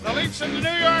Leafs and the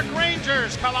New York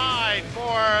Rangers collide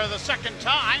for the second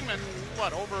time in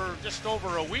just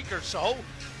over a week or so,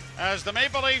 as the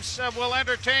Maple Leafs will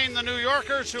entertain the New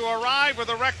Yorkers, who arrive with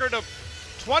a record of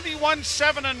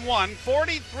 21-7-1,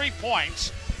 43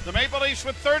 points. The Maple Leafs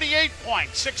with 38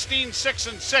 points,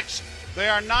 16-6-6. They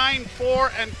are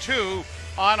 9-4-2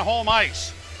 on home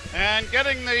ice. And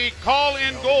getting the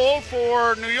call-in goal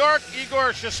for New York,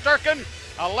 Igor Shesterkin,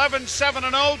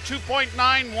 11-7-0,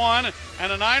 2.91,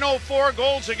 and a 904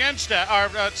 goals against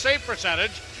save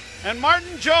percentage. And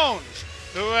Martin Jones,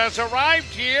 who has arrived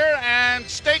here and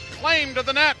staked claim to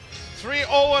the net,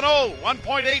 3-0-0,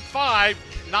 1.85,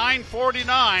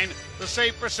 949, the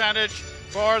save percentage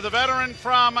for the veteran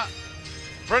from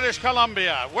British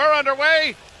Columbia. We're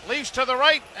underway. Leafs to the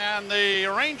right and the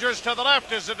Rangers to the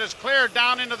left as it is cleared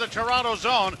down into the Toronto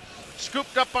zone.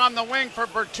 Scooped up on the wing for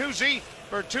Bertuzzi.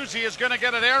 Bertuzzi is going to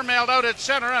get it airmailed out at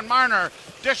center, and Marner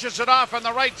dishes it off on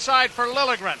the right side for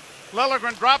Liljegren.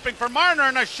 Liljegren dropping for Marner,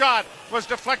 and a shot was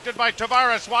deflected by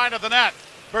Tavares wide of the net.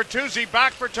 Bertuzzi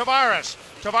back for Tavares.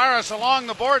 Tavares along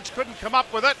the boards, couldn't come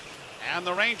up with it, and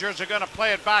the Rangers are going to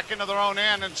play it back into their own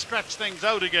end and stretch things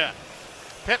out again.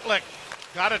 Pitlick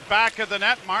got it back of the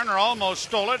net. Marner almost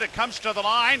stole it. It comes to the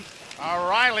line. A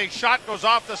Riley shot goes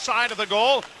off the side of the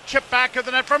goal. Chip back of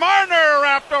the net for Marner.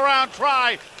 Wrapped around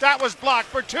try. That was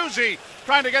blocked. Bertuzzi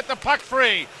trying to get the puck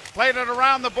free. Played it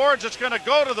around the boards. It's going to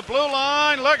go to the blue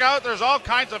line. Look out. There's all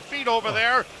kinds of feet over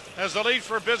there as the Leafs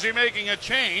were busy making a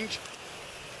change.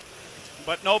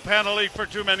 But no penalty for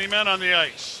too many men on the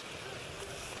ice.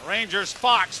 Rangers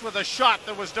Fox with a shot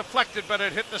that was deflected, but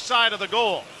it hit the side of the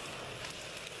goal.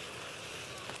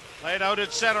 Played out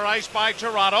at center ice by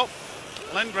Toronto.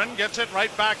 Lindgren gets it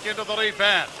right back into the Leaf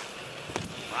end.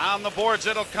 Around the boards,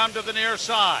 it'll come to the near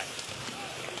side.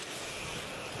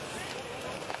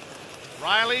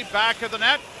 Riley back of the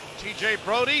net. TJ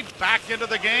Brody back into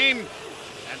the game.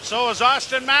 And so is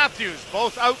Austin Matthews,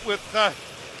 both out with the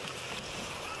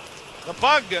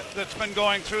bug that's been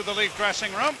going through the Leaf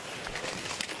dressing room.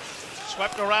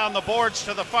 Swept around the boards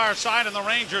to the far side in the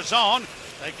Ranger zone.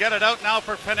 They get it out now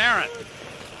for Panarin.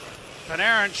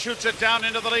 Panarin shoots it down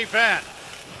into the Leaf end.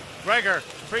 Gregor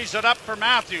frees it up for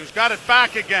Matthews. Got it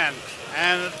back again.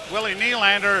 And Willie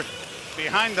Nylander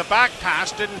behind the back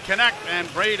pass didn't connect. And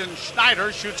Braden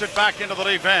Schneider shoots it back into the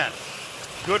Leaf end.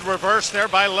 Good reverse there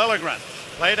by Liljegren.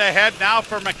 Played ahead now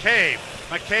for McCabe.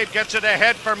 McCabe gets it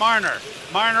ahead for Marner.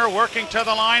 Marner working to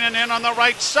the line and in on the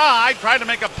right side. Tried to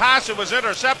make a pass. It was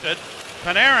intercepted.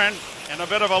 Panarin, in a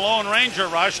bit of a Lone Ranger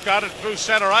rush, got it through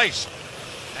center ice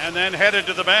and then headed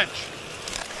to the bench.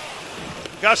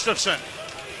 Gustafsson,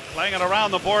 playing it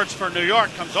around the boards for New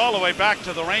York, comes all the way back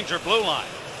to the Ranger blue line.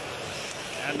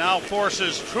 And now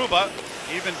forces Trouba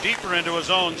even deeper into his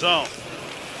own zone.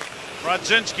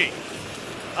 Brodzinski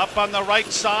up on the right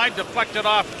side, deflected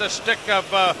off the stick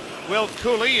of Will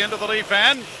Cooley into the Leaf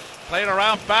end. Played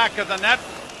around back of the net.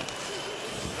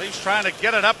 Leafs trying to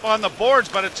get it up on the boards,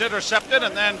 but it's intercepted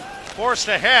and then forced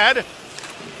ahead.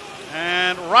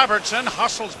 And Robertson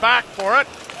hustles back for it.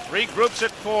 Regroups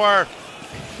it for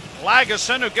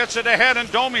Lagesson, who gets it ahead,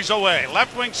 and Domi's away.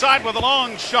 Left wing side with a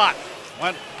long shot.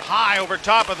 Went high over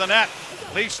top of the net.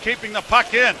 Leafs keeping the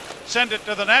puck in. Send it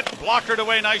to the net. Blockered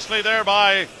away nicely there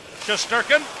by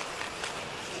Shesterkin.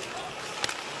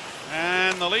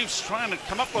 And the Leafs trying to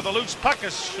come up with a loose puck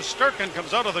as Shesterkin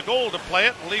comes out of the goal to play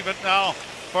it and leave it now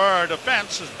for our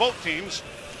defense, as both teams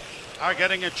are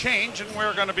getting a change, and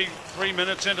we're going to be 3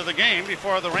 minutes into the game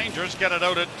before the Rangers get it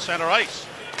out at center ice.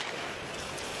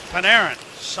 Panarin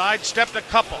sidestepped a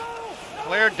couple,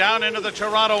 cleared down into the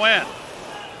Toronto end.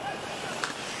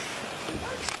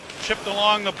 Chipped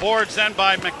along the boards then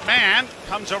by McMahon,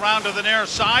 comes around to the near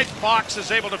side. Fox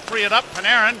is able to free it up.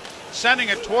 Panarin sending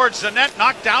it towards the net,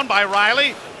 knocked down by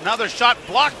Riley. Another shot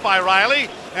blocked by Riley,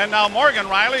 and now Morgan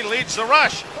Riley leads the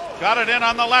rush. Got it in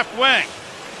on the left wing.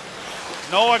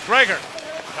 Noah Gregor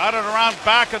got it around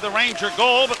back of the Ranger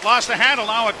goal, but lost the handle.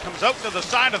 Now it comes out to the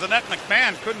side of the net.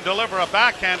 McMahon couldn't deliver a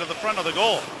backhand to the front of the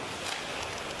goal.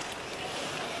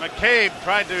 McCabe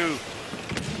tried to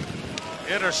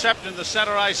intercept in the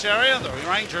center ice area. The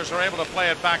Rangers are able to play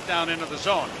it back down into the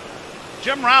zone.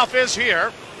 Jim Ralph is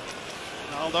here,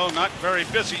 although not very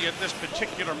busy at this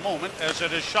particular moment, as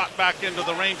it is shot back into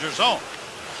the Ranger zone.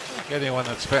 Anyone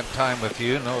that spent time with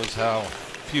you knows how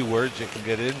few words you can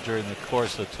get in during the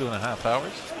course of 2.5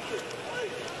 hours.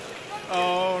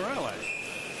 Oh, really?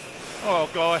 Oh,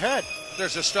 go ahead.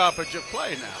 There's a stoppage of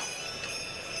play now.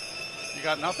 You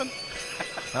got nothing?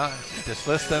 Just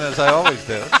listening as I always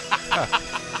do.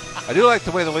 I do like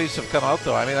the way the Leafs have come out,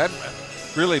 though. I mean, I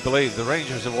really believe the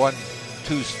Rangers have won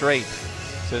 2 straight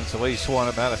since the Leafs won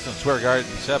at Madison Square Garden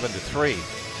 7-3.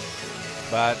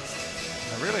 But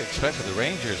I really expected the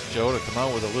Rangers, Joe, to come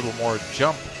out with a little more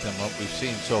jump than what we've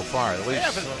seen so far. They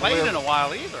haven't played in a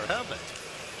while either, have they?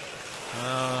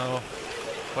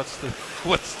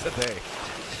 What's today?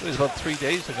 It was about 3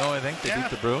 days ago, I think, they beat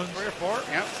the Bruins. 3 or 4,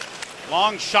 yeah.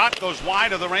 Long shot goes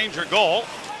wide of the Ranger goal.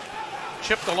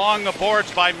 Chipped along the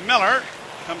boards by Miller.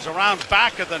 Comes around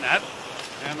back of the net.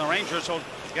 And the Rangers will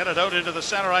get it out into the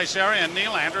center ice area. And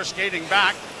Nylander skating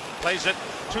back. Plays it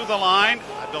to the line.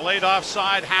 A delayed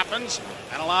offside happens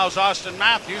and allows Austin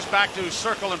Matthews back to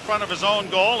circle in front of his own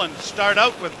goal and start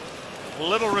out with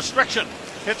little restriction.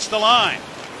 Hits the line.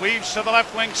 Weaves to the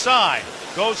left wing side.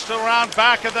 Goes to around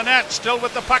back of the net. Still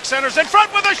with the puck, centers in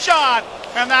front with a shot.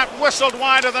 And that whistled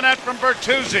wide of the net from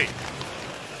Bertuzzi.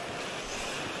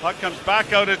 Puck comes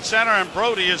back out at center and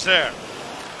Brody is there.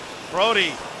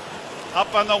 Brody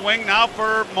up on the wing now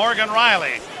for Morgan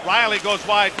Riley. Riley goes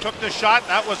wide, took the shot.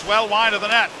 That was well wide of the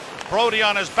net. Brody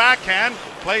on his backhand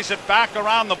plays it back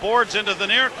around the boards into the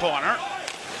near corner.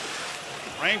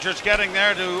 Rangers getting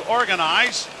there to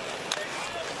organize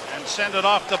and send it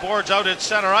off the boards out at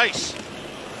center ice.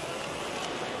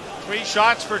 3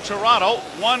 shots for Toronto,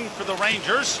 1 for the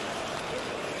Rangers.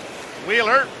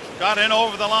 Wheeler got in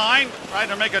over the line, tried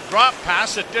to make a drop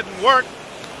pass. It didn't work.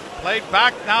 Played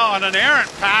back now on an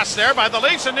errant pass there by the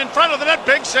Leafs, and in front of the net,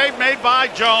 big save made by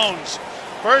Jones.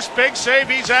 First big save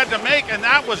he's had to make, and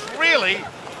that was really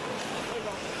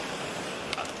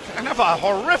kind of a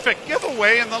horrific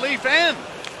giveaway in the Leaf end.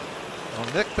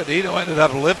 Well, Nick Pedino ended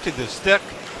up lifting the stick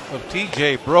of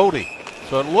T.J. Brody,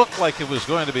 so it looked like it was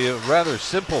going to be a rather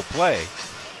simple play.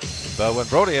 But when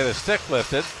Brody had his stick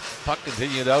lifted, puck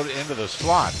continued out into the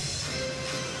slot.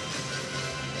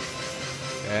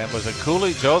 And was it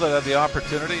Cooley, Joe, that had the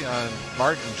opportunity on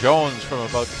Martin Jones from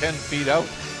about 10 feet out?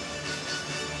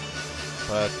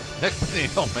 But Nick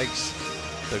Pedino makes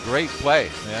the great play.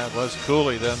 Yeah, it was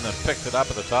Cooley then that picked it up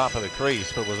at the top of the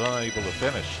crease, but was unable to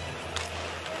finish.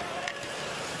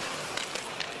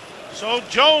 So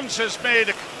Jones has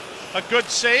made a good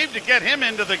save to get him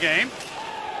into the game.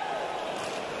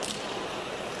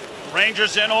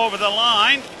 Rangers in over the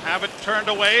line, have it turned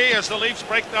away as the Leafs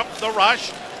break up the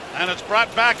rush. And it's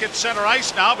brought back at center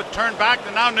ice now, but turned back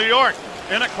to now New York.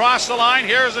 In across the line,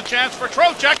 here's a chance for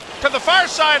Trocheck to the far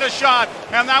side, a shot.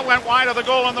 And that went wide of the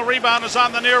goal, and the rebound is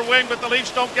on the near wing, but the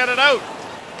Leafs don't get it out.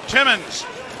 Timmins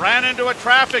ran into a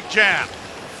traffic jam.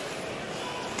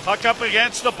 Puck up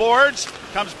against the boards,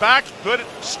 comes back, good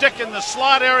stick in the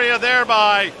slot area there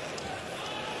by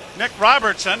Nick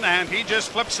Robertson, and he just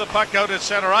flips the puck out at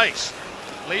center ice.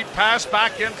 Lead pass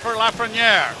back in for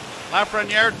Lafreniere.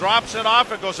 Lafreniere drops it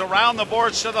off. It goes around the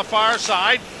boards to the far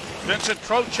side. Vincent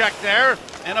Trocheck there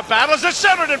in a battle as it's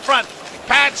centered in front.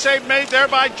 Pad save made there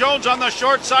by Jones on the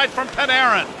short side from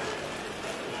Panarin.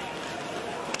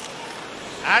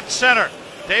 At center,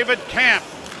 David Camp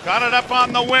got it up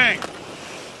on the wing.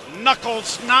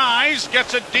 Knuckles Nyes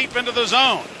gets it deep into the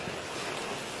zone.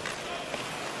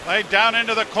 Played down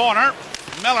into the corner.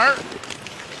 Miller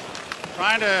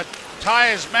trying to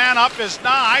tie his man up as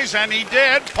Nyes, and he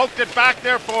did. Poked it back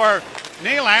there for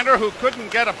Nylander, who couldn't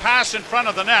get a pass in front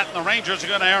of the net, and the Rangers are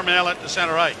going to airmail it to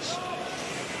center ice.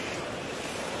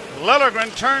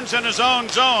 Liljegren turns in his own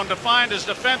zone to find his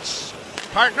defense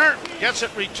partner, gets it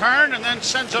returned, and then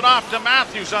sends it off to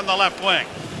Matthews on the left wing.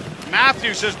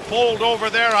 Matthews is pulled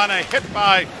over there on a hit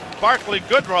by Barclay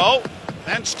Goodrow,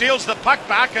 then steals the puck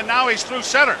back, and now he's through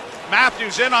center.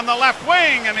 Matthews in on the left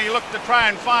wing, and he looked to try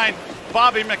and find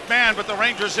Bobby McMahon, but the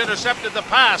Rangers intercepted the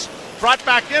pass. Brought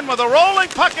back in with a rolling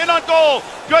puck in on goal.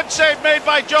 Good save made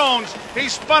by Jones. He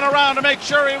spun around to make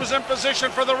sure he was in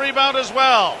position for the rebound as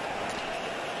well.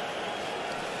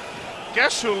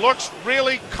 Guess who looks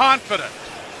really confident?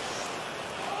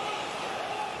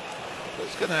 I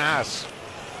was going to ask,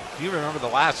 do you remember the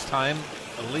last time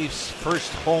the Leafs'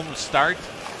 first home start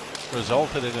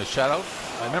resulted in a shutout?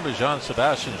 I remember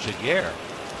Jean-Sébastien Giguère.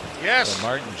 Yes. And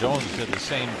Martin Jones did the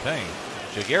same thing.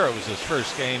 Giguère was his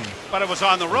first game. But it was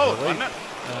on the road, wasn't it?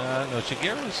 No,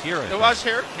 Giguère was here. It was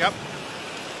here, yep.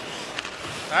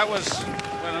 That was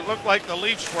when it looked like the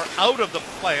Leafs were out of the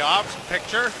playoffs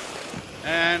picture.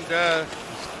 And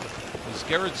was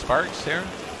Garrett Sparks there?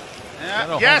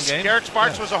 Yes, Garrett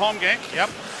Sparks was a home game. Yep.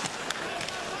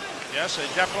 Yes,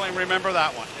 I definitely remember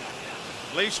that one.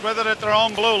 Leafs with it at their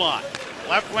own blue line.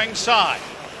 Left wing side.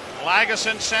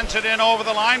 Lagesson sends it in over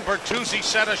the line. Bertuzzi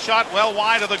set a shot well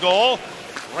wide of the goal.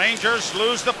 Rangers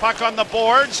lose the puck on the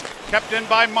boards. Kept in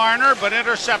by Marner, but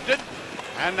intercepted.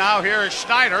 And now here is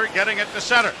Schneider getting it to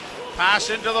center. Pass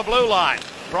into the blue line.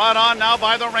 Brought on now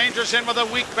by the Rangers, in with a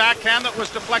weak backhand that was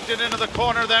deflected into the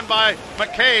corner then by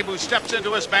McCabe, who steps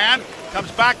into his man.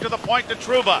 Comes back to the point to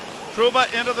Trouba.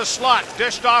 Trouba into the slot.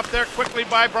 Dished off there quickly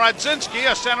by Brodzinski.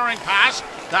 A centering pass.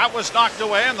 That was knocked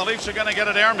away, and the Leafs are going to get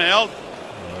it airmailed.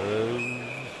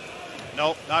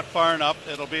 Nope, not far enough.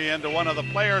 It'll be into one of the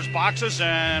players' boxes,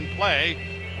 and play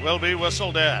will be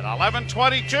whistled in.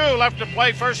 11:22 left to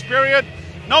play, first period.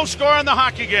 No score in the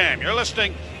hockey game. You're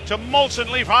listening to Molson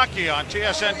Leaf Hockey on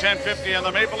TSN 1050 and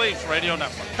the Maple Leafs Radio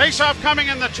Network. Face-off coming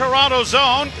in the Toronto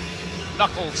zone.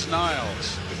 Knuckles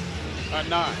Niles.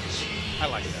 Niles. I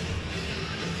like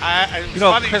that. You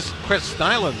know, funny. Chris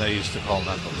Nyland they used to call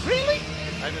Knuckles. Really?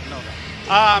 I didn't know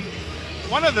that.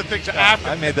 One of the things after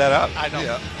I made that up. I know.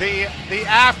 Yeah. The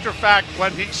after fact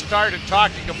when he started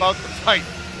talking about the fight,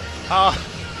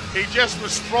 he just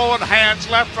was throwing hands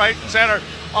left, right, and center.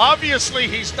 Obviously,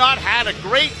 he's not had a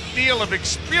great deal of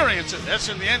experience in this.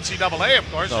 In the NCAA,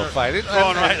 of course, No fighting.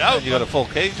 going right out. And you got a full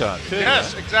cage on, too.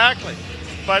 Yes, exactly.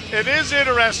 But it is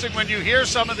interesting when you hear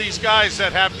some of these guys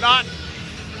that have not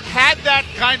had that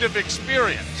kind of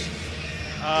experience.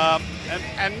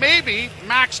 And maybe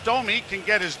Max Domi can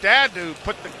get his dad to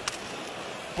put the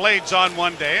blades on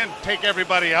one day and take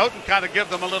everybody out and kind of give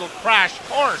them a little crash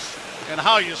course in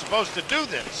how you're supposed to do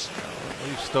this.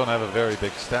 Leafs don't have a very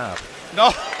big staff.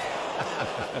 No.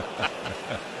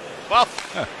 Well,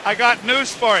 I got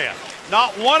news for you.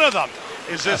 Not one of them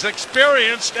is as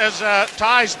experienced as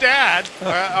Ty's dad,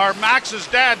 or Max's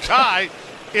dad, Ty,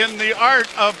 in the art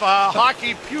of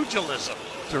hockey pugilism.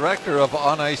 Director of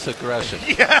on-ice aggression.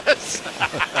 Yes.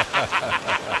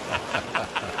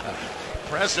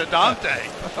 Presidente.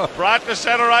 Brought to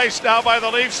center ice now by the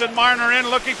Leafs, and Marner in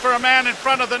looking for a man in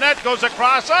front of the net. Goes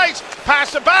across ice.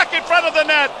 Pass it back in front of the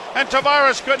net, and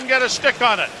Tavares couldn't get a stick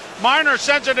on it. Marner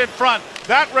sends it in front.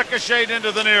 That ricocheted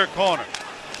into the near corner.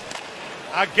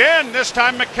 Again, this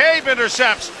time McCabe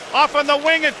intercepts. Off on the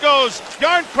wing it goes.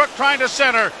 Yarncrook trying to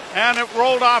center, and it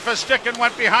rolled off a stick and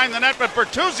went behind the net, but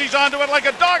Bertuzzi's onto it like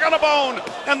a dog on a bone,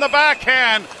 and the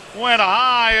backhand went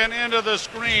high and into the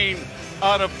screen,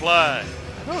 out of play.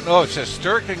 I don't know if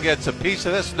Shesterkin gets a piece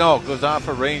of this. No, it goes off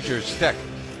a Ranger's stick.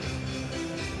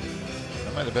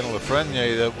 That might have been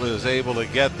Lafreniere that was able to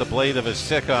get the blade of his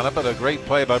stick on it, but a great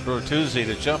play by Bertuzzi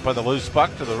to jump on the loose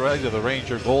puck to the right of the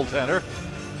Ranger goaltender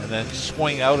and then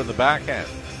swing out in the backhand.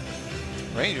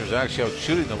 Rangers actually out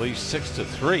shooting the Leafs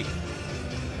 6-3.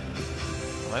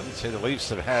 Well, I would say the Leafs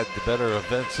have had the better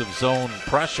offensive zone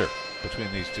pressure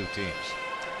between these two teams.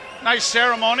 Nice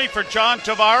ceremony for John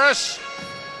Tavares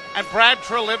and Brad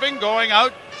Treliving going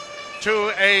out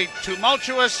to a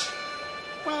tumultuous,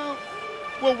 well,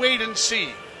 we'll wait and see.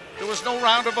 There was no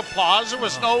round of applause. There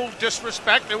was no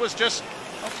disrespect. It was just,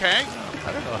 okay.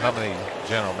 I don't know how many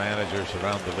general managers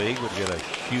around the league would get a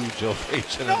huge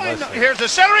ovation. Here's a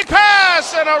centering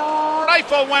pass, and a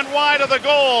rifle went wide of the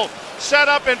goal, set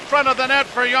up in front of the net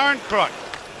for Yarncrook.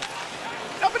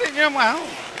 Nobody, well,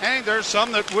 hey, there's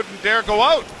some that wouldn't dare go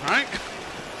out, right?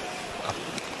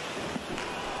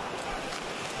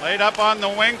 Laid up on the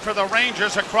wing for the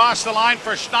Rangers, across the line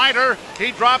for Schneider.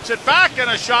 He drops it back, and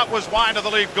a shot was wide of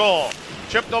the Leaf goal.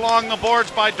 Chipped along the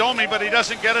boards by Domi, but he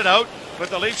doesn't get it out. But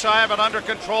the Leafs have it under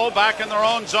control back in their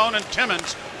own zone, and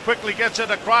Timmins quickly gets it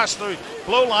across the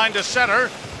blue line to center.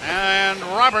 And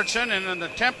Robertson, in an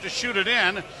attempt to shoot it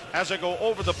in, has it go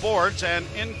over the boards and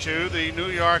into the New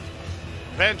York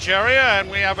bench area, and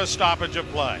we have a stoppage of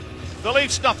play. The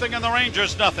Leafs nothing and the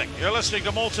Rangers nothing. You're listening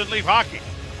to Molson Leaf Hockey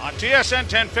on TSN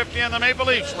 1050 and the Maple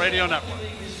Leafs Radio Network.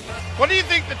 What do you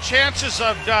think the chances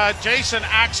of Jason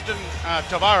Axton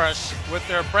Tavares with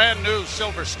their brand new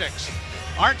silver sticks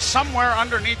aren't somewhere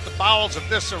underneath the bowels of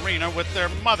this arena with their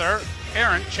mother,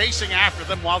 Erin, chasing after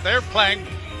them while they're playing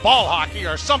ball hockey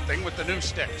or something with the new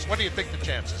sticks? What do you think the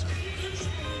chances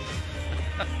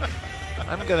are?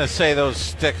 I'm going to say those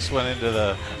sticks went into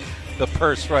the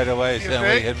purse right away, so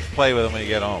we can play with them when you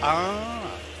get home.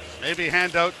 Maybe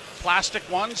hand out plastic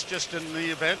ones just in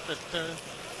the event that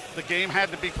the game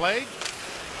had to be played.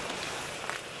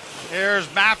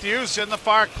 Here's Matthews in the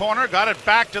far corner, got it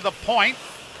back to the point,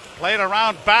 played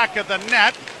around back of the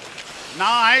net.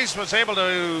 Nyes was able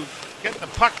to get the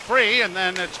puck free, and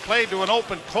then it's played to an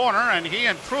open corner, and he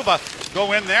and Trouba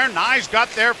go in there. Nyes got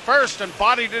there first and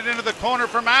bodied it into the corner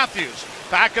for Matthews.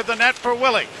 Back of the net for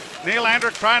Willie.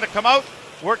 Nylander trying to come out,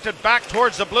 worked it back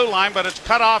towards the blue line, but it's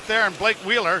cut off there, and Blake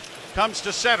Wheeler comes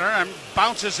to center and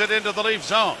bounces it into the Leaf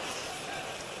zone.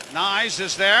 Nyes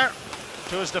is there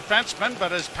to his defenseman,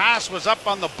 but his pass was up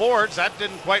on the boards. That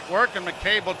didn't quite work, and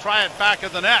McCabe will try it back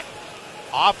of the net.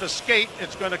 Off a skate,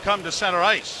 it's going to come to center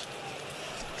ice.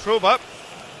 Trouba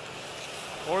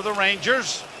for the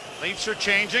Rangers. Leafs are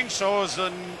changing, so is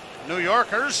the New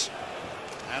Yorkers.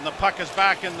 And the puck is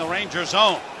back in the Ranger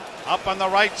zone. Up on the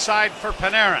right side for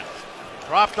Panarin.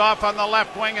 Dropped off on the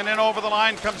left wing and in over the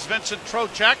line comes Vincent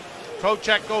Trocheck.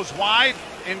 Trocheck goes wide,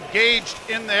 engaged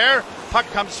in there. Puck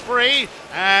comes free,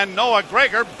 and Noah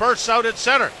Gregor bursts out at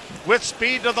center with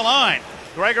speed to the line.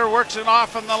 Gregor works it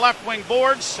off on the left wing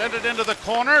boards, sent it into the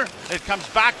corner. It comes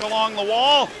back along the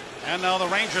wall, and now the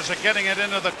Rangers are getting it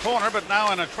into the corner, but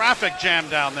now in a traffic jam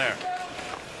down there.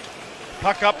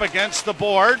 Puck up against the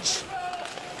boards.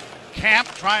 Camp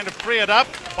trying to free it up.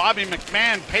 Bobby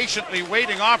McMahon patiently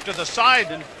waiting off to the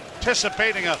side,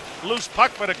 anticipating a loose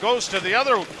puck, but it goes to the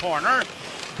other corner.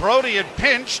 Brody had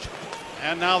pinched,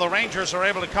 and now the Rangers are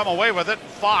able to come away with it.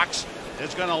 Fox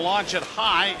is going to launch it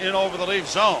high in over the Leaf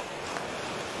zone.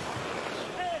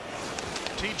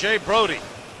 TJ Brody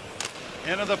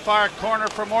into the far corner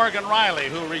for Morgan Riley,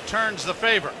 who returns the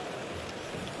favor.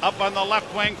 Up on the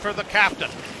left wing for the captain.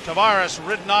 Tavares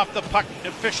ridden off the puck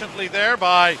efficiently there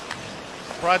by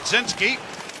Brodzinski.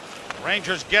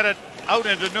 Rangers get it out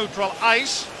into neutral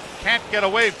ice. Can't get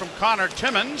away from Connor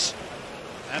Timmins.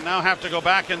 And now have to go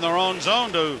back in their own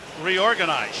zone to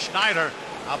reorganize. Schneider,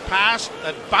 a pass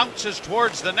that bounces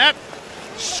towards the net.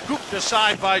 Scooped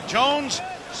aside by Jones.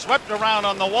 Swept around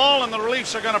on the wall, and the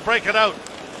Leafs are going to break it out.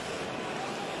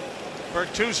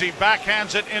 Bertuzzi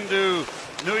backhands it into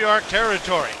New York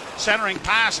territory. Centering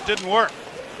pass didn't work.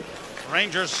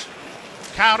 Rangers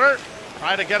counter.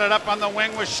 Try to get it up on the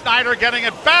wing with Schneider getting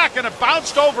it back, and it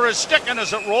bounced over his stick, and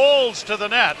as it rolls to the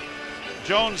net,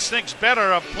 Jones thinks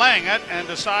better of playing it and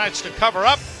decides to cover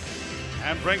up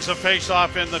and brings a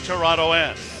face-off in the Toronto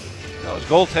end. Those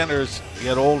goaltenders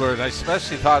get older, and I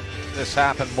especially thought this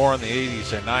happened more in the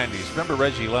 80s and 90s. Remember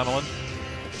Reggie Lemelin?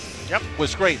 Yep.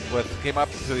 Was great. Came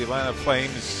up to the Atlanta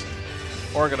Flames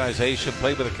organization,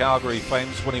 played with the Calgary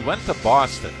Flames. When he went to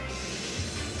Boston,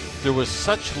 there was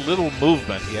such little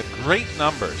movement. He had great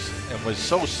numbers and was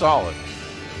so solid.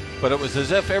 But it was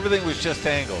as if everything was just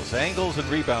angles and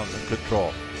rebounds and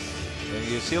control. And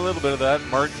you see a little bit of that in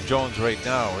Martin Jones right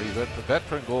now, where you've got the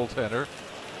veteran goaltender,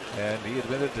 and he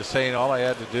admitted to saying all I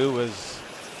had to do was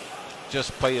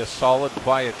just play a solid,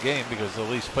 quiet game because the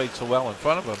Leafs played so well in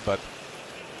front of him. But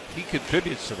he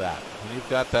contributes to that when you've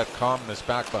got that calmness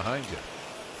back behind you.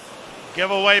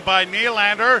 Giveaway by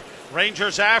Nylander.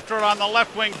 Rangers after it on the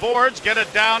left wing boards. Get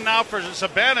it down now for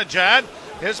Zibanejad.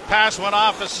 His pass went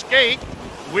off a skate.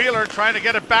 Wheeler trying to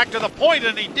get it back to the point,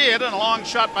 and he did. And a long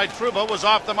shot by Trouba was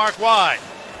off the mark wide.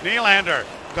 Nylander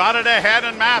got it ahead,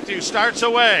 and Matthews starts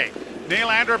away.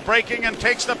 Nylander breaking and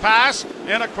takes the pass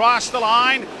in across the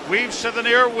line. Weaves to the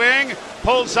near wing.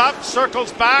 Pulls up,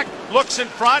 circles back, looks in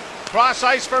front. Cross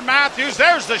ice for Matthews.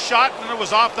 There's the shot, and it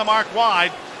was off the mark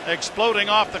wide. Exploding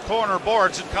off the corner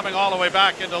boards and coming all the way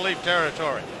back into Leaf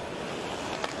territory.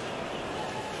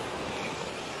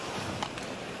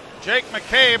 Jake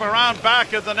McCabe around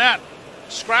back of the net.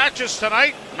 Scratches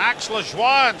tonight. Max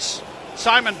Lajoie and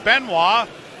Simon Benoit,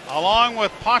 along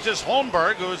with Pontus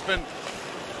Holmberg, who has been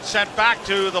sent back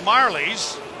to the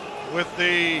Marlies with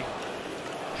the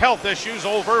health issues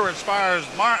over as far as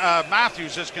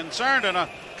Matthews is concerned, and a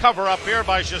cover up here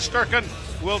by Shesterkin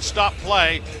will stop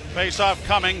play. Face-off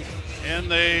coming in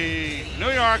the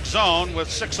New York zone with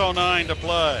 6:09 to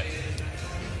play.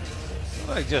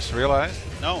 Well, I just realized.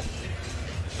 No.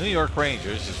 New York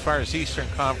Rangers, as far as Eastern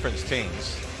Conference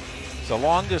teams, it's the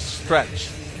longest stretch,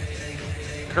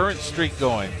 current streak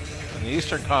going in the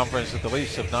Eastern Conference that the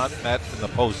Leafs have not met in the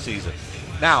postseason.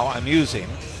 Now, I'm using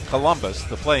Columbus,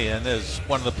 the play-in, as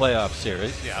one of the playoff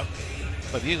series. Yeah.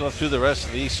 But you go through the rest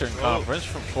of the Eastern Conference,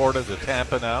 from Florida to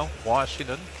Tampa now,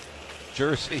 Washington,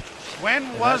 Jersey.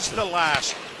 When was the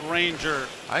last Ranger?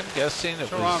 I'm guessing it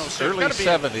Toronto was series. early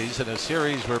 70s in a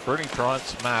series where Bernie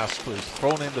Trot's mask was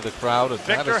thrown into the crowd at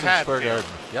Victor Madison Square Hadfield.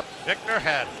 Garden. Yep. Victor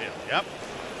Hadfield, yep.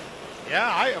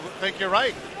 Yeah, I think you're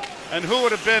right. And who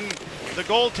would have been the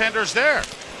goaltenders there?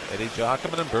 Eddie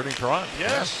Giacomin and Bernie Trot.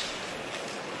 Yes.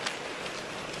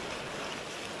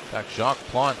 In fact, Jacques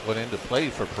Plante went into play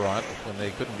for Perrant when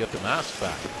they couldn't get the mask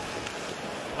back.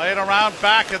 Played around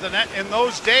back of the net. In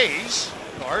those days,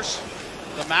 of course,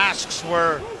 the masks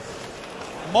were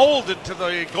molded to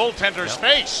the goaltender's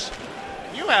face.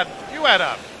 You had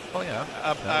a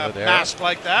mask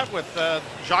like that with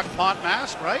Jacques Plante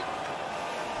mask, right?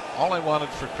 All I wanted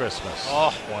for Christmas.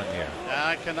 One year.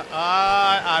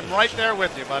 I'm right there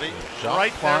with you, buddy. Jacques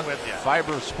right Plante, there with you.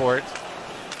 Fiber Sport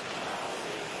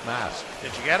mask.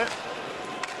 Did you get it?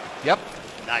 Yep.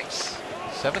 Nice.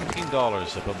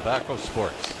 $17 at Bombaco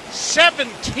Sports.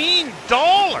 $17.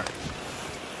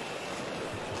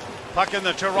 Puck in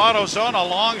the Toronto zone, a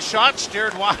long shot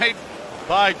steered wide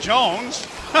by Jones.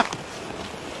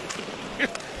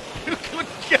 You could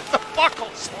get the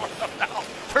buckles for them now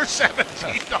for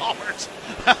 $17.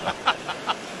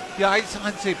 Yeah, I'd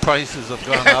say prices have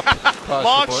gone up across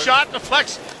Long the board. shot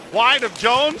deflects wide of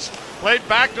Jones. Played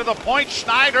back to the point.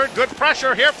 Schneider, good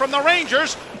pressure here from the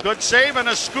Rangers. Good save and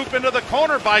a scoop into the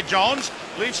corner by Jones.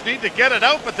 Leafs need to get it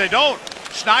out, but they don't.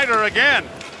 Schneider again,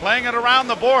 playing it around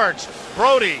the boards.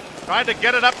 Brody tried to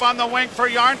get it up on the wing for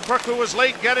Yarncrook, who was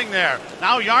late getting there.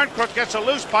 Now Yarncrook gets a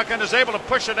loose puck and is able to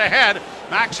push it ahead.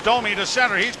 Max Domi to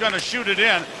center. He's going to shoot it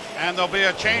in, and there'll be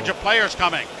a change of players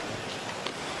coming.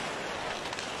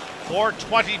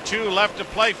 4:22 left to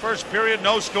play. First period,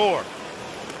 no score.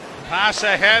 Pass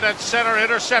ahead at center,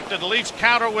 intercepted. Leafs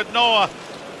counter with Noah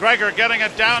Gregor getting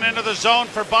it down into the zone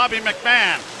for Bobby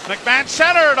McMahon. McMahon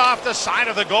centered off the side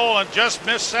of the goal and just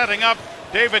missed setting up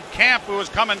David Camp, who was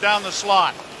coming down the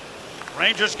slot.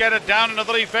 Rangers get it down into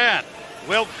the Leaf end.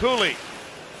 Will Cooley.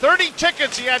 30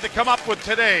 tickets he had to come up with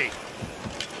today.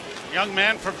 Young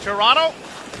man from Toronto.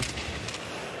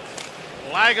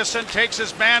 Lagesson takes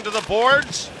his man to the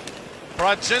boards.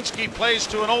 Brodzinski plays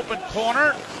to an open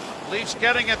corner. Leafs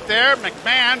getting it there.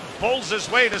 McMahon pulls his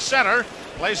way to center.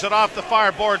 Plays it off the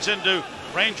far boards into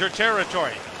Ranger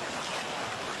territory.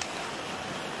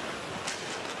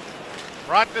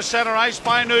 Brought to center ice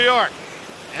by New York.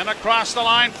 And across the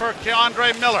line for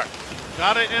Keandre Miller.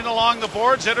 Got it in along the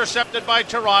boards, intercepted by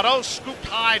Toronto. Scooped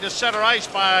high to center ice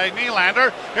by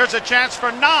Nylander. Here's a chance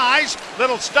for Nyes.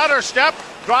 Little stutter step,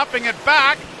 dropping it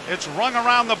back. It's rung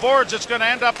around the boards. It's going to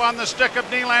end up on the stick of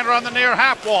Nylander on the near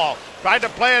half wall. Tried to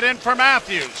play it in for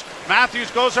Matthews.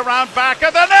 Matthews goes around back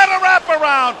of the net. A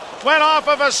wraparound. Went off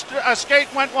of a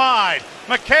skate, went wide.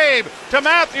 McCabe to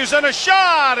Matthews, and a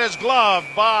shot is gloved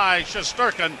by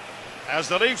Shesterkin, as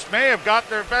the Leafs may have got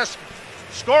their best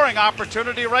scoring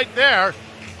opportunity right there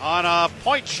on a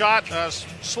point shot, a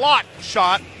slot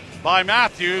shot by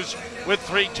Matthews with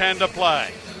 3:10 to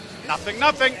play.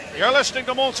 0-0. You're listening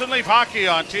to Molson Leaf Hockey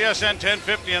on TSN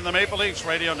 1050 and the Maple Leafs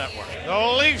Radio Network. The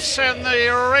Leafs and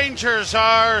the Rangers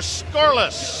are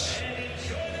scoreless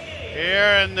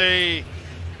here in the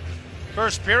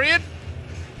first period.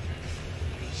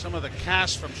 Some of the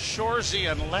cast from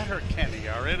Shoresy and Letterkenny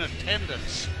are in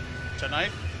attendance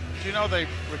tonight. Do you know they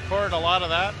record a lot of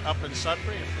that up in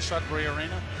Sudbury, at the Sudbury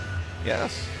Arena?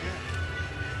 Yes. Yeah.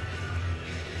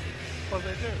 Well,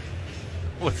 they do.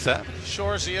 What's that?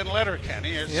 Shoresy and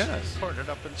Letterkenny is Yes. recorded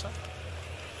up in Sudbury.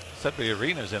 Sudbury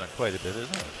Arena's in it quite a bit,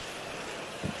 isn't it?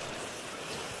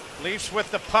 Leafs with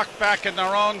the puck back in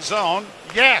their own zone.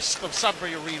 Yes, the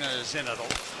Sudbury Arena is in it.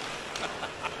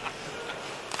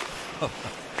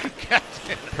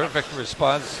 Perfect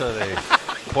response to the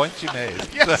point you made.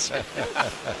 Yes.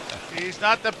 He's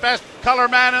not the best color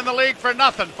man in the league for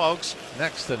nothing, folks.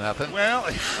 Next to nothing. Well,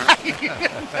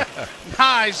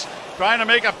 nice. Trying to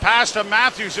make a pass to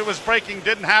Matthews, who was breaking,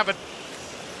 didn't have it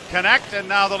connect, and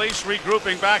now the Leafs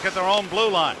regrouping back at their own blue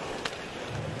line.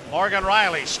 Morgan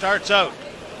Riley starts out.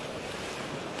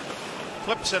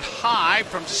 Flips it high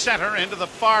from center into the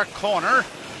far corner.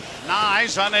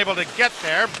 Nyes unable to get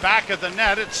there. Back of the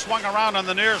net. It swung around on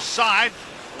the near side.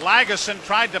 Lagesson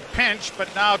tried to pinch,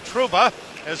 but now Trouba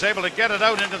is able to get it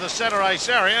out into the center ice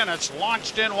area, and it's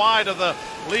launched in wide of the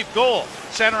Leaf goal.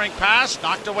 Centering pass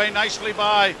knocked away nicely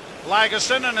by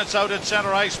Lagesson, and it's out at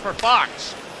center ice for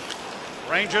Fox.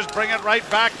 Rangers bring it right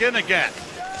back in again.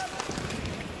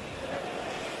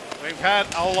 We've had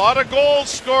a lot of goals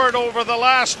scored over the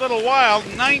last little while.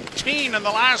 19 in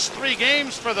the last 3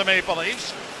 games for the Maple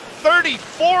Leafs.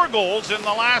 34 goals in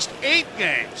the last 8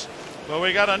 games. So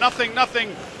we got a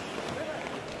 0-0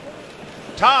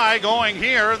 tie going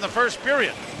here in the first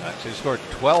period. Actually scored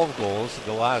 12 goals in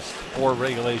the last 4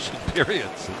 regulation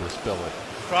periods in this building.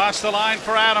 Cross the line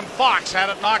for Adam Fox. Had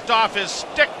it knocked off his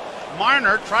stick.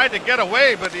 Marner tried to get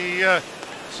away, but he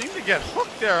seemed to get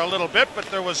hooked there a little bit, but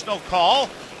there was no call.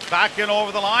 Back in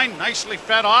over the line, nicely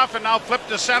fed off, and now flipped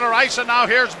to center ice, and now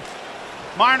here's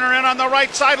Marner in on the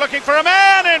right side looking for a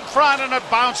man in front, and it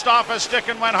bounced off a stick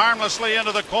and went harmlessly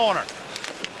into the corner.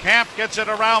 Camp gets it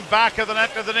around back of the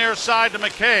net to the near side to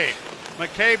McCabe.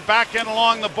 McCabe back in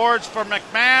along the boards for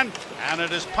McMahon, and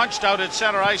it is punched out at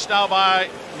center ice now by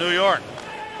New York.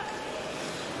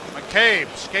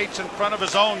 McCabe skates in front of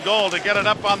his own goal to get it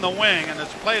up on the wing, and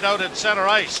it's played out at center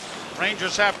ice.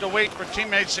 Rangers have to wait for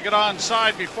teammates to get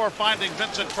onside before finding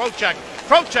Vincent Trocheck.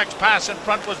 Trocheck's pass in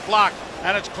front was blocked,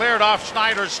 and it's cleared off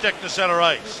Schneider's stick to center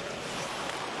ice.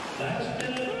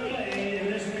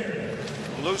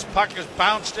 Loose puck is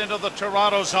bounced into the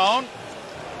Toronto zone.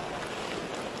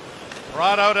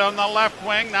 Brought out on the left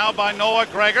wing now by Noah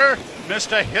Gregor.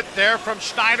 Missed a hit there from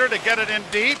Schneider to get it in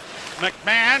deep.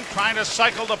 McMahon trying to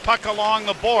cycle the puck along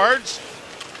the boards.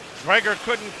 Gregor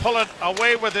couldn't pull it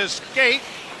away with his skate.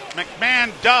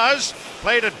 McMahon does.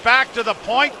 Played it back to the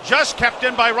point. Just kept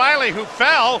in by Riley, who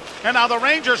fell. And now the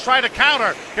Rangers try to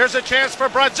counter. Here's a chance for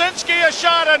Brodzinski. A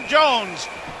shot, and Jones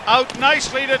out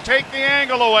nicely to take the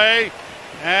angle away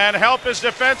and help his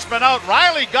defenseman out.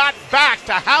 Riley got back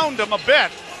to hound him a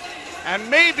bit and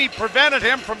maybe prevented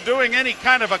him from doing any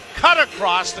kind of a cut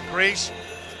across the crease.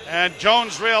 And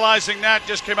Jones, realizing that,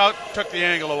 just came out, took the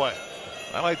angle away.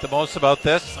 I like the most about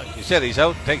this, like you said, he's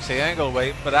out, takes the angle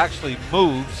away, but actually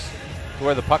moves to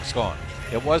where the puck's going.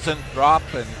 It wasn't drop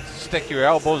and stick your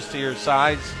elbows to your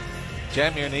sides,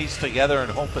 jam your knees together and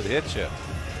hope it hits you.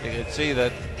 You can see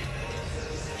that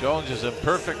Jones is in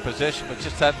perfect position, but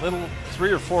just that little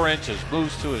 3 or 4 inches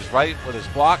moves to his right with his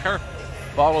blocker,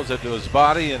 follows it to his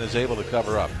body, and is able to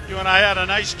cover up. You and I had a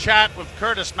nice chat with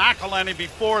Curtis McElhenney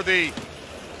before the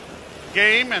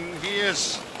game, and he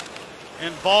is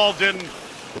involved in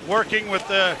working with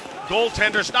the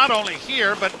goaltenders, not only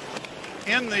here, but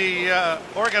in the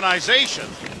organization.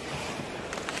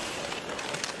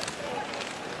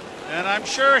 And I'm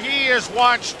sure he has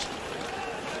watched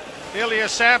Ilya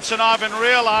Samsonov and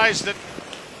realized that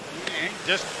he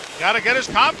just got to get his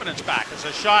confidence back as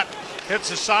a shot hits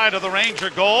the side of the Ranger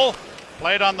goal.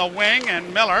 Played on the wing,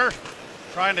 and Miller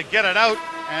trying to get it out,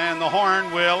 and the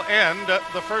horn will end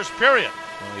the first period.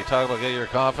 When you talk about getting your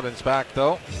confidence back,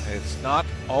 though, it's not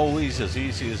always as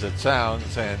easy as it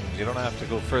sounds, and you don't have to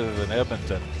go further than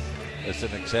Edmonton. It's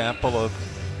an example of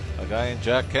a guy in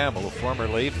Jack Campbell, a former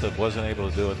Leaf, that wasn't able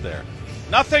to do it there.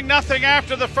 0-0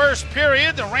 after the first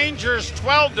period. The Rangers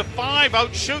 12-5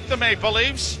 outshoot the Maple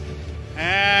Leafs.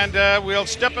 And we'll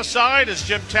step aside as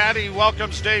Jim Taddy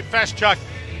welcomes Dave Feschuk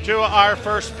to our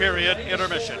first period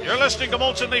intermission. You're listening to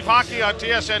Molson Leaf Hockey on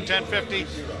TSN 1050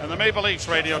 and the Maple Leafs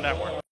Radio Network.